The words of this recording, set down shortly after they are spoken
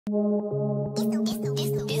I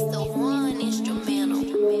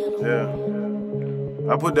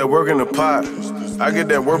put that work in the pot. I get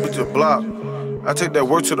that work with your block. I take that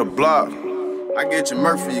work to the block. I get your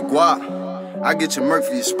Murk for your guap. I get your Murk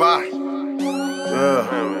for your spot. Yeah.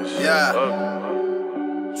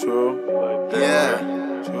 True. Yeah.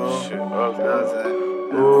 True.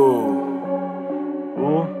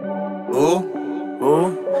 Ooh.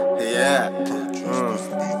 Yeah.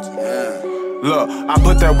 Look, I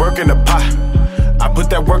put that work in the pot. I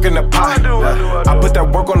put that work in the pot. I put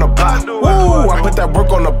that work on the block. Woo, I put that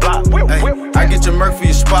work on the block. Hey, I get your Murk for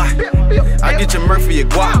your spot. I get your Murk for your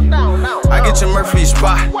guap. I get your Murk for your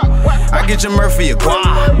spot. I get your Murk for your guap.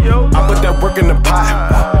 I put that work in the pot.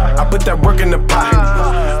 I put that work in the pot.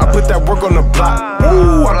 I put that work on the block.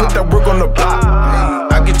 Woo, I put that work on the block.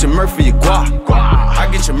 I get your Murk for your guap. I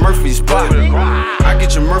get your Murk for your spot. I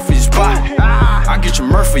get your Murk for your spot. I get your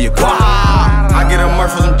Murk for your guap. I get a Murk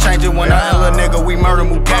for some changes when I ill a nigga, we murder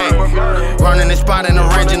move gang. Running the spot and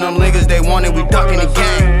arranging them niggas, they want it, we ducking the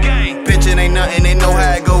gang. Bitch, it ain't nothing, they know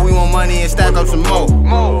how it go, we want money and stack up some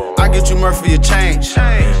more. I get you Murk for your change.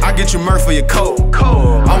 I get you Murk for your coat.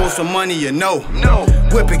 I want some money, you know.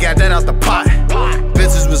 Whip it, got that out the pot.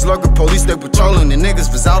 Bitches was lurking, police they patrolling, the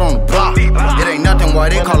niggas was out on the block. It ain't nothing why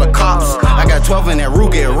they call the cops. I got 12 in that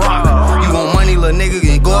root, get rocked. You want money, little nigga,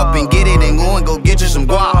 can go up and get it and go get you some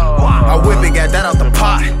guap. I whip it, got that out the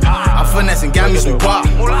pot. I finesse and got me some guap.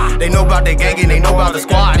 They know about that gang and they know about the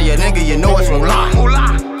squad. Yeah, nigga, you know it's Mula.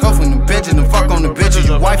 Cuffin' the bitches and fuck on the bitches.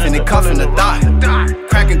 You wife and they cuffin' the thigh.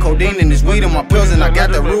 Cracking codeine in this weed in my pills and I got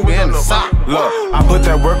that ruby in the sock. Look, I put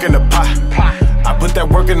that work in the pot. I put that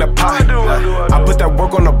work in the pot. I put that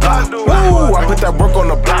work on the block. Woo, I put that work on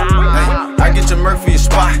the block. I get your Murk for your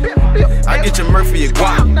spot. I get your Murk for your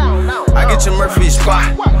guap. I get your Murk for your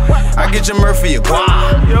spot. I get your Murk for your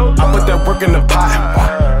guap. I put that work in the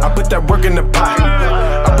pot. I put that work in the pot.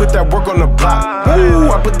 I put that work on the block. Woo,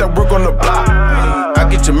 I put that work on the block. I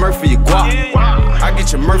get your Murk for your guap. I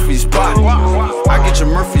get your Murk for your spot. I get your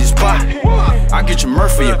Murk for your spot. I get your Murk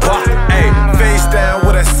for your guap. Hey, face down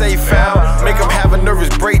with a safe foul. Make him have a nervous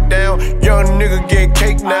breakdown. Young nigga get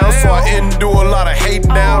cake now, so I endure a lot of hate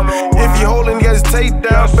now. If you holding his tape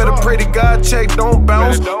down, better pray to God, check, don't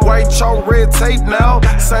bounce. White chalk, red tape now,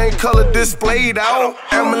 same color displayed out.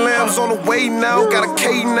 Emblems on the way now, got a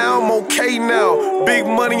K now, I'm okay now. Big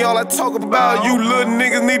money, all I talk about. You little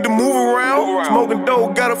niggas need to move around. Smoking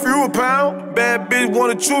dope, got a few a pound. Bad bitch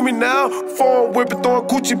wanna chew me now. Phone whipping, throwing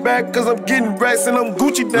Gucci back, cause I'm getting racks and I'm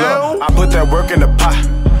Gucci down. Look, I put that work in the pot.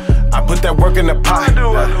 I put that work in the pot.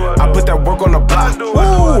 I put that work on the block.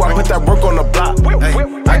 Woo, I put that work on the block.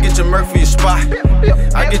 Hey, I get your Murk for your spot.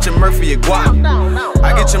 I get your Murk for your guap.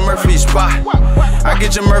 I get your Murk for your spot. I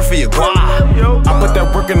get your Murk for your guap. I put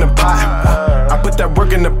that work in the pot. I put that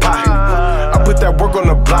work in the pot. I put that work on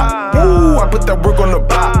the block. Woo, I put that work on the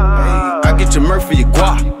block. I get your Murk for your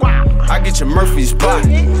guap. I get your Murk for your spot.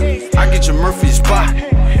 I get your Murk for your spot.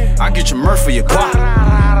 I get your Murk for your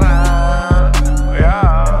guap.